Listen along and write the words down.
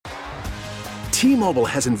T-Mobile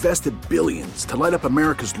has invested billions to light up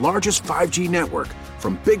America's largest 5G network,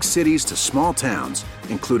 from big cities to small towns,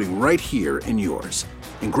 including right here in yours.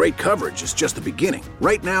 And great coverage is just the beginning.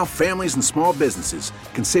 Right now, families and small businesses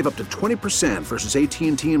can save up to 20% versus AT&T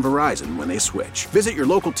and Verizon when they switch. Visit your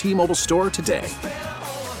local T-Mobile store today.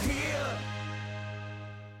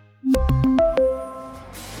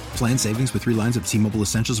 Plan savings with 3 lines of T-Mobile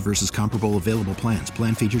Essentials versus comparable available plans.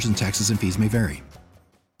 Plan features and taxes and fees may vary.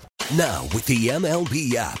 Now, with the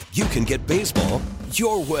MLB app, you can get baseball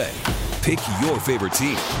your way. Pick your favorite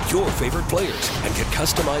team, your favorite players, and get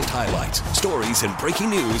customized highlights, stories, and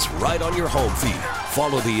breaking news right on your home feed.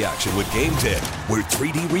 Follow the action with Game Day, where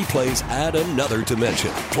 3D replays add another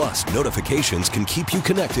dimension. Plus, notifications can keep you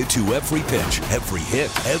connected to every pitch, every hit,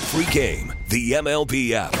 every game. The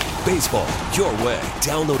MLB app. Baseball your way.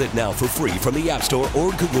 Download it now for free from the App Store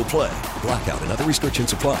or Google Play. Blackout and other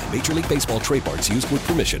restrictions apply. Major League Baseball trademarks used with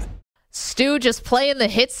permission. Stu just playing the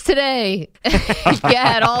hits today. You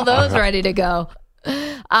had all those ready to go.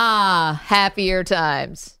 Happier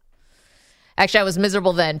times. Actually, I was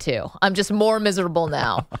miserable then, too. I'm just more miserable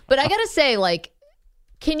now. But I got to say,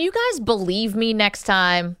 can you guys believe me next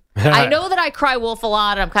time? I know that I cry wolf a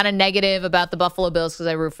lot, and I'm kind of negative about the Buffalo Bills because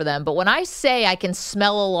I root for them. But when I say I can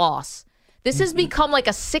smell a loss, this has become like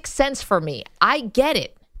a sixth sense for me. I get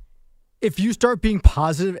it. If you start being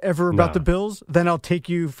positive ever about the Bills, then I'll take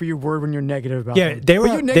you for your word when you're negative about them. But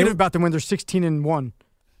you're negative about them when they're 16-1.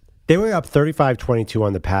 They were up 35-22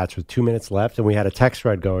 on the Pats with 2 minutes left, and we had a text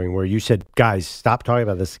thread going where you said, guys, stop talking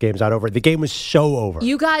about this. The game's not over. The game was so over.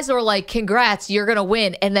 You guys are like, congrats, you're going to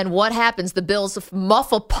win. And then what happens? The Bills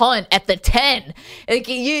muff a punt at the 10.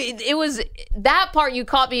 It was that part you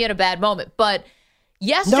caught me in a bad moment. But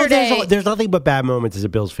yesterday... No, there's nothing but bad moments as a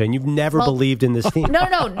Bills fan. You've never believed in this team.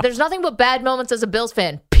 No. There's nothing but bad moments as a Bills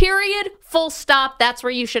fan. Period. Full stop. That's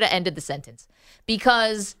where you should have ended the sentence.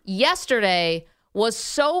 Because yesterday was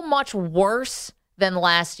so much worse than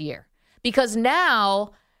last year. Because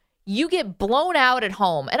now you get blown out at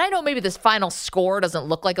home. And I know maybe this final score doesn't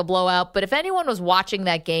look like a blowout, but if anyone was watching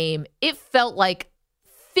that game, it felt like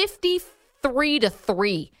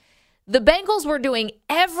 53-3. The Bengals were doing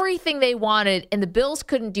everything they wanted, and the Bills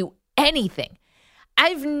couldn't do anything.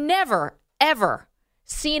 I've never, ever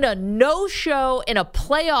seen a no-show in a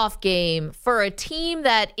playoff game for a team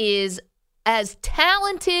that is as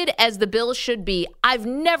talented as the Bills should be. I've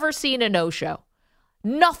never seen a no-show.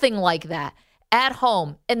 Nothing like that at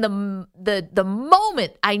home. And the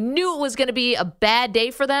moment I knew it was going to be a bad day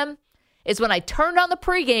for them is when I turned on the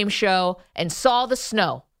pregame show and saw the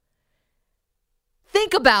snow.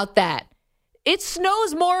 Think about that. It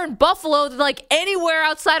snows more in Buffalo than anywhere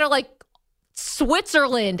outside of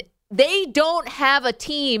Switzerland. They don't have a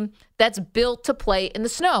team that's built to play in the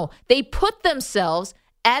snow. They put themselves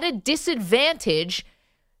at a disadvantage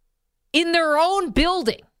in their own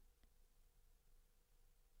building.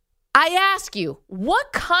 I ask you,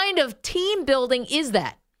 what kind of team building is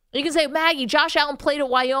that? You can say, Maggie, Josh Allen played at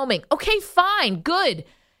Wyoming. Okay, fine, good.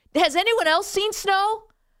 Has anyone else seen snow?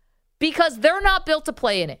 Because they're not built to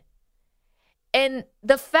play in it. And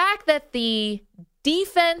the fact that the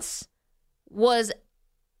defense was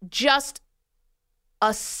just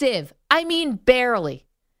a sieve. I mean, barely.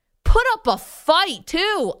 Put up a fight,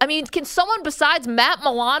 too. I mean, can someone besides Matt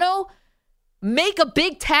Milano make a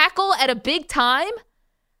big tackle at a big time?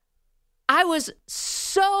 I was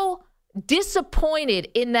so disappointed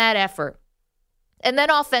in that effort. And then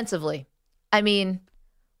offensively, I mean,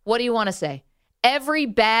 what do you want to say? Every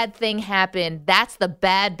bad thing happened. That's the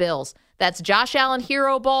bad Bills. That's Josh Allen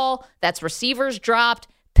hero ball. That's receivers dropped.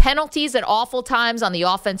 Penalties at awful times on the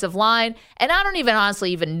offensive line. And I don't even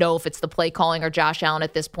honestly even know if it's the play calling or Josh Allen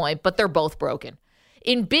at this point, but they're both broken.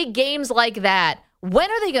 In big games like that, when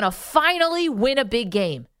are they going to finally win a big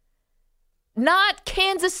game? Not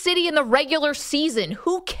Kansas City in the regular season.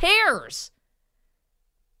 Who cares?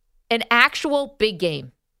 An actual big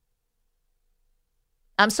game.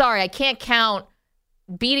 I'm sorry, I can't count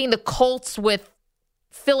beating the Colts with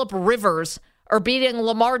Phillip Rivers or beating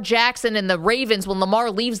Lamar Jackson and the Ravens when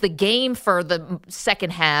Lamar leaves the game for the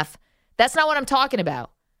second half. That's not what I'm talking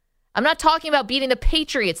about. I'm not talking about beating the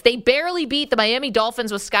Patriots. They barely beat the Miami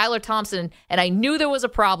Dolphins with Skylar Thompson, and I knew there was a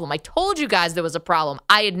problem. I told you guys there was a problem.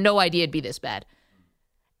 I had no idea it'd be this bad.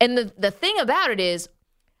 And the thing about it is,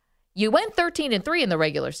 you went 13-3 in the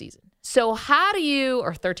regular season. So how do you,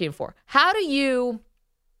 or 13-4, how do you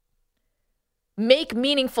make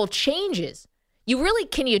meaningful changes?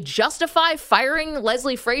 Can you justify firing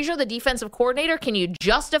Leslie Frazier, the defensive coordinator? Can you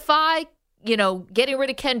justify, getting rid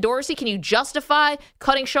of Ken Dorsey? Can you justify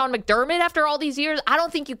cutting Sean McDermott after all these years? I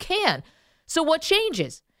don't think you can. So what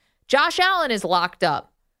changes? Josh Allen is locked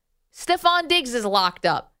up. Stephon Diggs is locked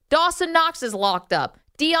up. Dawson Knox is locked up.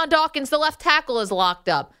 Deion Dawkins, the left tackle, is locked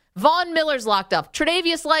up. Von Miller's locked up.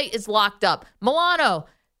 Tre'Davious Light is locked up. Milano,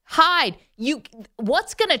 Hyde.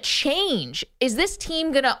 What's going to change? Is this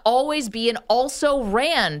team going to always be an also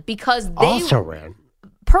ran? Because they also ran.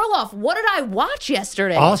 Perloff, what did I watch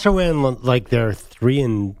yesterday? Also ran like they're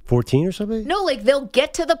 3-14 or something. No, like they'll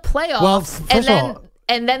get to the playoffs, Well, first of all,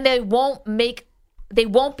 and then they won't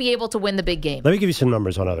be able to win the big game. let me give you some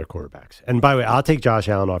numbers on other quarterbacks. And by the way, I'll take Josh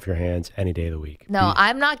Allen off your hands any day of the week. No,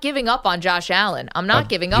 I'm not giving up on Josh Allen. I'm not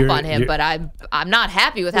giving up on him, but I'm not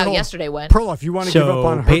happy with how yesterday went. Perloff, you want to give up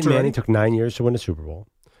on Hurts Peyton already? Manning took 9 years to win a Super Bowl.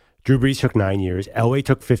 Drew Brees took 9 years. Elway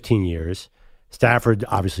took 15 years. Stafford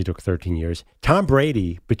obviously took 13 years. Tom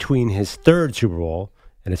Brady, between his third Super Bowl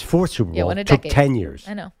and his fourth Super Bowl, took 10 years.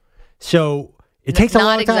 I know. So it takes a long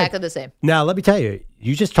time. Not exactly the same. Now, let me tell you,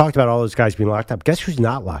 you just talked about all those guys being locked up. Guess who's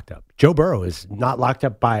not locked up? Joe Burrow is not locked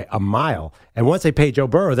up by a mile. And once they pay Joe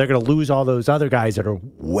Burrow, they're going to lose all those other guys that are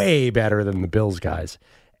way better than the Bills guys.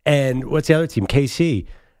 And what's the other team? KC.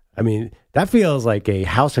 I mean, that feels like a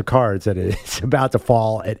house of cards that is about to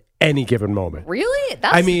fall at any given moment. Really?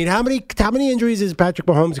 I mean, how many injuries is Patrick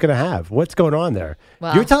Mahomes going to have? What's going on there?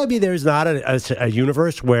 Well, you're telling me there's not a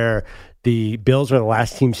universe where the Bills are the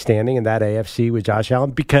last team standing in that AFC with Josh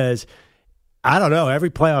Allen? Because, I don't know,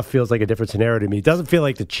 every playoff feels like a different scenario to me. It doesn't feel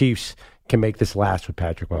like the Chiefs can make this last with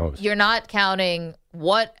Patrick Mahomes. You're not counting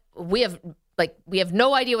what we have. We have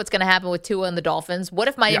no idea what's going to happen with Tua and the Dolphins. What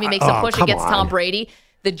if Miami makes a push against Tom Brady?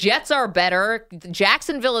 The Jets are better.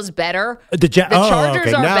 Jacksonville is better. The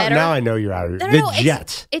Chargers are better. Now I know you're out of it. No,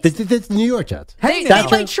 Jets. The New York Jets. They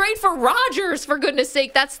might trade for Rodgers, for goodness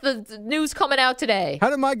sake. That's the news coming out today.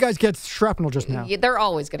 How did my guys get shrapnel just now? Yeah, they're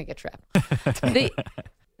always going to get trapped.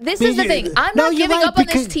 This is the thing. I'm not giving up on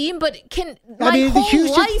this team, but my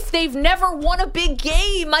whole life, they've never won a big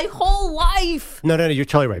game. My whole life. No, you're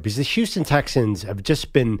totally right. Because the Houston Texans have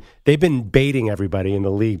they've been baiting everybody in the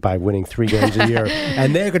league by winning 3 games a year.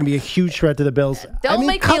 And they're going to be a huge threat to the Bills. Don't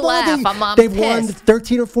make me laugh. I'm they've pissed. won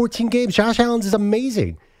 13 or 14 games. Josh Allen is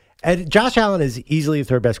amazing. And Josh Allen is easily the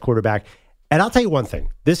third best quarterback. And I'll tell you one thing.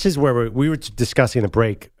 This is where we were discussing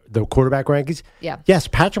the quarterback rankings. Yeah. Yes,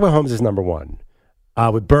 Patrick Mahomes is number 1.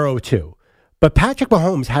 With Burrow, too. But Patrick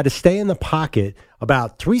Mahomes had to stay in the pocket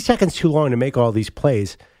about 3 seconds too long to make all these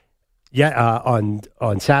plays on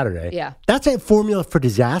Saturday. Yeah. That's a formula for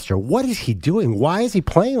disaster. What is he doing? Why is he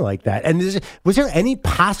playing like that? And was there any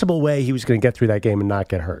possible way he was going to get through that game and not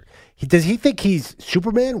get hurt? Does he think he's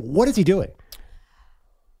Superman? What is he doing?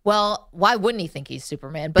 Well, why wouldn't he think he's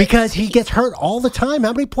Superman? Because he gets hurt all the time.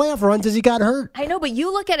 How many playoff runs has he got hurt? I know, but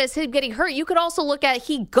you look at it as him getting hurt. You could also look at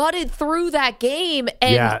he gutted through that game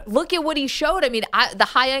and look at what he showed. I mean, the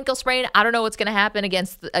high ankle sprain, I don't know what's going to happen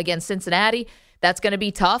against Cincinnati. That's going to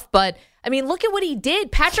be tough. But, I mean, look at what he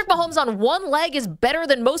did. Patrick Mahomes on one leg is better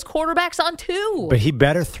than most quarterbacks on two. But he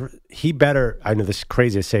better, I know this is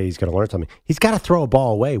crazy to say he's going to learn something. He's got to throw a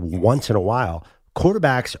ball away once in a while.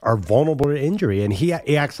 Quarterbacks are vulnerable to injury, and he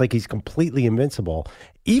acts like he's completely invincible.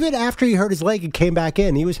 Even after he hurt his leg and came back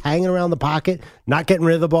in, he was hanging around the pocket, not getting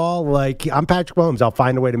rid of the ball. Like, I'm Patrick Mahomes. I'll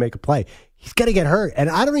find a way to make a play. He's going to get hurt. And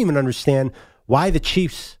I don't even understand why the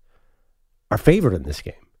Chiefs are favored in this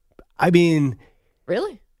game. I mean...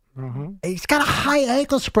 Really? He's got a high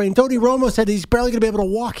ankle sprain. Tony Romo said he's barely going to be able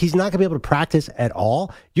to walk. He's not going to be able to practice at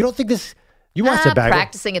all. You don't think this... You watch the bag.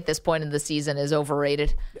 Practicing at this point in the season is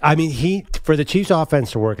overrated. I mean, for the Chiefs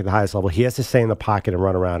offense to work at the highest level, he has to stay in the pocket and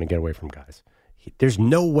run around and get away from guys. There's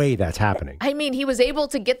no way that's happening. I mean, he was able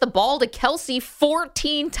to get the ball to Kelsey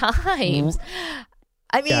 14 times.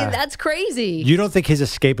 I mean, that's crazy. You don't think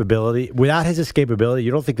without his escapability,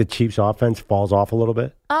 you don't think the Chiefs offense falls off a little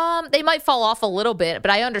bit? They might fall off a little bit,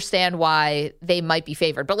 but I understand why they might be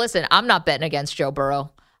favored. But listen, I'm not betting against Joe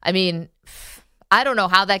Burrow. I mean... I don't know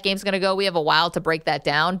how that game's going to go. We have a while to break that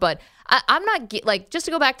down. But I'm not, just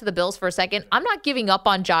to go back to the Bills for a second, I'm not giving up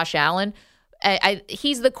on Josh Allen.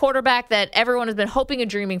 He's the quarterback that everyone has been hoping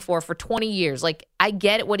and dreaming for 20 years. Like, I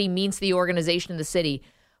get what he means to the organization and the city.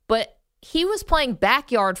 But he was playing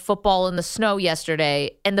backyard football in the snow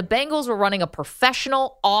yesterday, and the Bengals were running a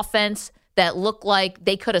professional offense that looked like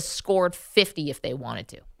they could have scored 50 if they wanted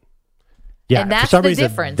to. Yeah, and that's for some the reason,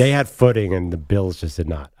 difference. They had footing, and the Bills just did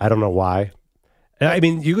not. I don't know why. I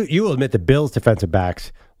mean, you will admit the Bills' defensive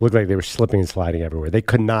backs looked like they were slipping and sliding everywhere. They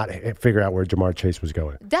could not figure out where Jamar Chase was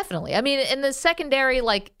going. Definitely. I mean, in the secondary,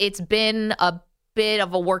 it's been a bit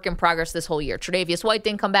of a work in progress this whole year. Tre'Davious White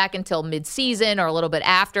didn't come back until midseason or a little bit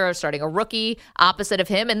after, starting a rookie opposite of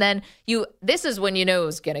him. And then this is when you know it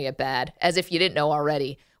was going to get bad, as if you didn't know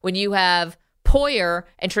already. When you have Poyer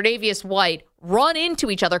and Tre'Davious White run into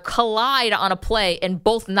each other, collide on a play, and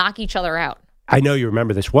both knock each other out. I know you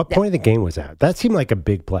remember this. What point of the game was that? That seemed like a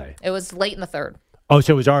big play. It was late in the third. Oh,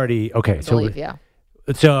 so it was already okay. I believe, yeah.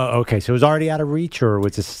 So it was already out of reach, or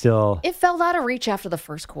was it still? It felt out of reach after the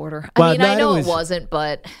first quarter. Well, I mean, I know it wasn't,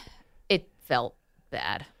 but it felt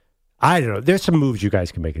bad. I don't know. There's some moves you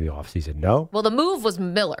guys can make in the offseason, no? Well, the move was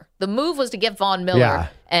Miller. The move was to get Von Miller,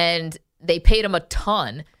 and they paid him a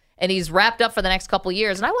ton, and he's wrapped up for the next couple of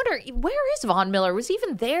years. And I wonder, where is Von Miller? Was he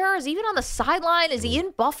even there? Is he even on the sideline? Is he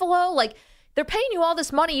in Buffalo? Like, they're paying you all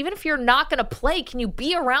this money. Even if you're not going to play, can you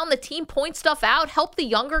be around the team, point stuff out, help the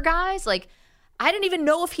younger guys? Like, I didn't even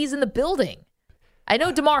know if he's in the building. I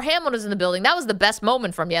know DeMar Hamlin was in the building. That was the best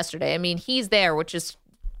moment from yesterday. I mean, he's there, which is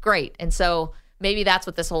great. And so maybe that's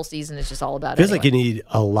what this whole season is just all about. Feels like you need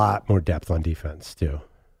a lot more depth on defense, too.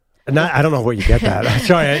 I don't know where you get that. I'm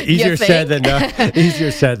sorry, easier said than done.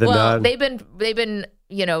 Easier said than done. They've been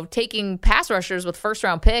taking pass rushers with first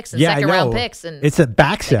round picks and second round picks, and it's a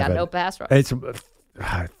back seven. Got no pass rush.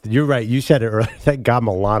 You're right. You said it earlier. That guy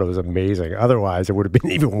Milano was amazing. Otherwise, it would have been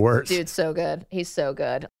even worse. Dude's so good. He's so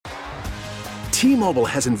good. T-Mobile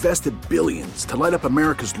has invested billions to light up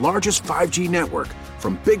America's largest 5G network,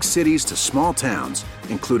 from big cities to small towns,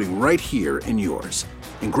 including right here in yours.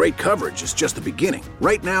 And great coverage is just the beginning.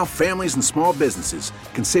 Right now, families and small businesses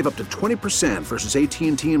can save up to 20% versus AT&T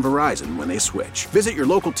and Verizon when they switch. Visit your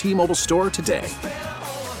local T-Mobile store today.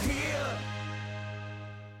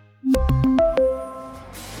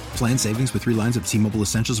 Plan savings with 3 lines of T-Mobile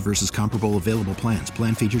Essentials versus comparable available plans.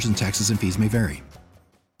 Plan features and taxes and fees may vary.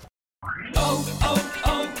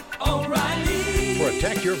 O'Reilly.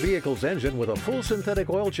 Protect your vehicle's engine with a full synthetic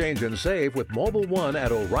oil change and save with Mobil 1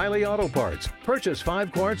 at O'Reilly Auto Parts. Purchase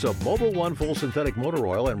 5 quarts of Mobil 1 full synthetic motor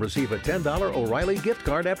oil and receive a $10 O'Reilly gift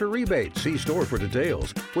card after rebate. See store for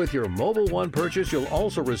details. With your Mobil 1 purchase, you'll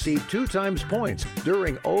also receive 2 times points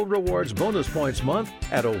during O Rewards Bonus Points Month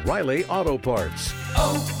at O'Reilly Auto Parts.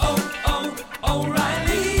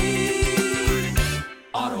 O'Reilly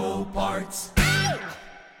Auto Parts.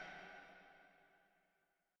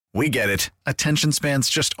 We get it. Attention spans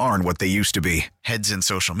just aren't what they used to be. Heads in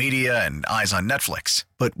social media and eyes on Netflix.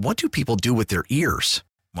 But what do people do with their ears?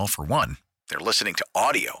 Well, for one, they're listening to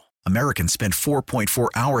audio. Americans spend 4.4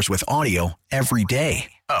 hours with audio every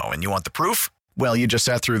day. Oh, and you want the proof? Well, you just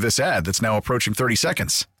sat through this ad that's now approaching 30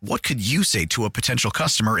 seconds. What could you say to a potential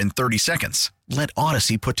customer in 30 seconds? Let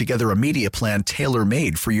Odyssey put together a media plan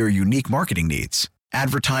tailor-made for your unique marketing needs.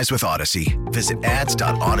 Advertise with Odyssey. Visit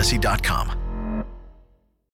ads.odyssey.com.